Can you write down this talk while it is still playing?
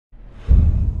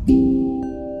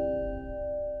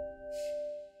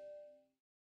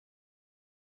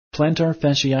Plantar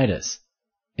fasciitis.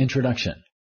 Introduction.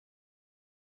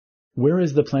 Where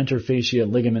is the plantar fascia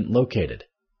ligament located?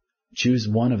 Choose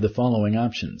one of the following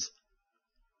options.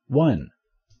 1.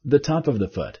 The top of the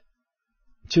foot.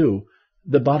 2.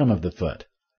 The bottom of the foot.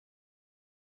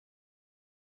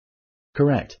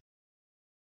 Correct.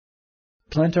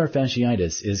 Plantar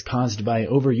fasciitis is caused by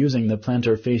overusing the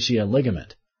plantar fascia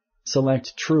ligament.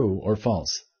 Select true or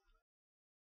false.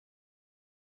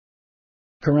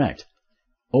 Correct.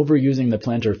 Overusing the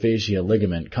plantar fascia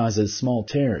ligament causes small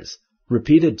tears.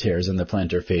 Repeated tears in the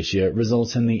plantar fascia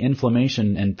results in the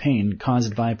inflammation and pain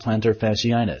caused by plantar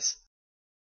fasciitis.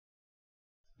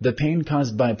 The pain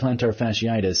caused by plantar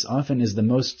fasciitis often is the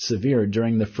most severe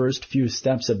during the first few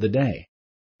steps of the day.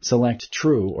 Select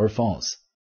true or false.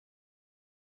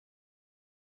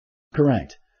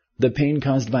 Correct. The pain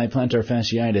caused by plantar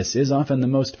fasciitis is often the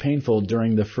most painful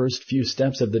during the first few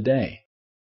steps of the day.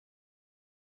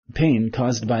 Pain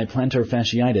caused by plantar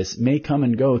fasciitis may come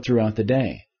and go throughout the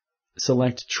day.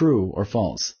 Select true or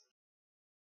false.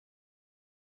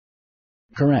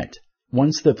 Correct.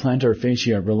 Once the plantar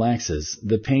fascia relaxes,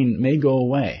 the pain may go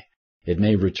away. It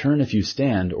may return if you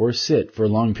stand or sit for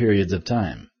long periods of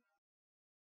time.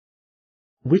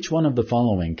 Which one of the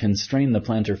following can strain the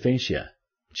plantar fascia?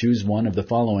 Choose one of the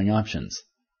following options.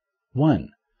 1.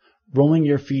 Rolling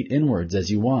your feet inwards as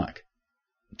you walk.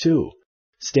 2.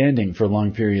 Standing for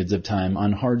long periods of time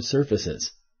on hard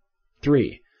surfaces.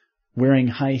 3. Wearing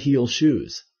high-heel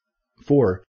shoes.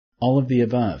 4. All of the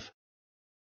above.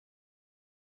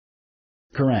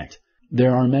 Correct.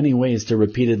 There are many ways to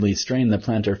repeatedly strain the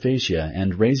plantar fascia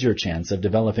and raise your chance of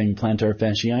developing plantar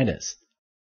fasciitis.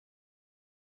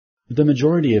 The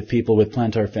majority of people with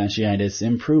plantar fasciitis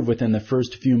improve within the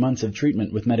first few months of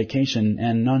treatment with medication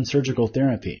and non-surgical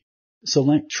therapy.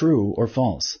 Select true or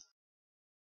false.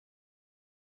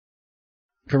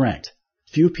 Correct.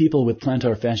 Few people with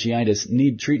plantar fasciitis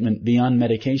need treatment beyond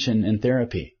medication and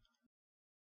therapy.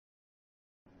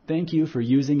 Thank you for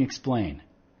using Explain.